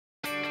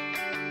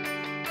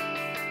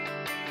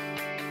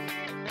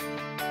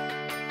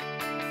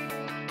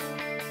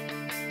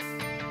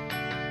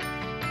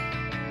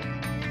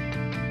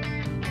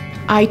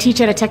I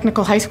teach at a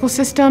technical high school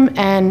system,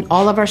 and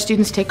all of our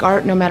students take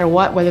art no matter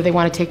what, whether they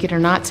want to take it or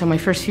not. So my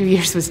first few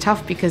years was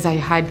tough because I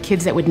had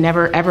kids that would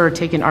never ever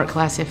take an art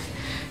class if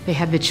they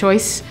had the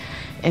choice.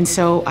 And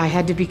so I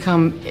had to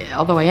become,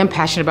 although I am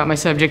passionate about my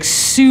subject,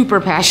 super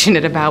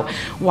passionate about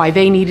why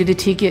they needed to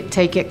take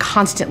it,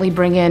 constantly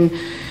bring in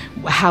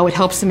how it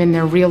helps them in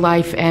their real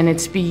life, and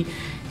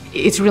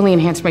it's really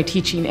enhanced my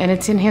teaching, and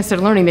it's enhanced their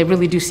learning. They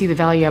really do see the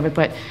value of it,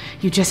 but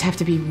you just have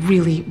to be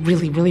really,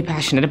 really, really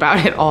passionate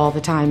about it all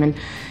the time, and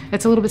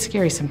it's a little bit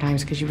scary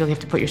sometimes because you really have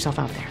to put yourself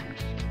out there.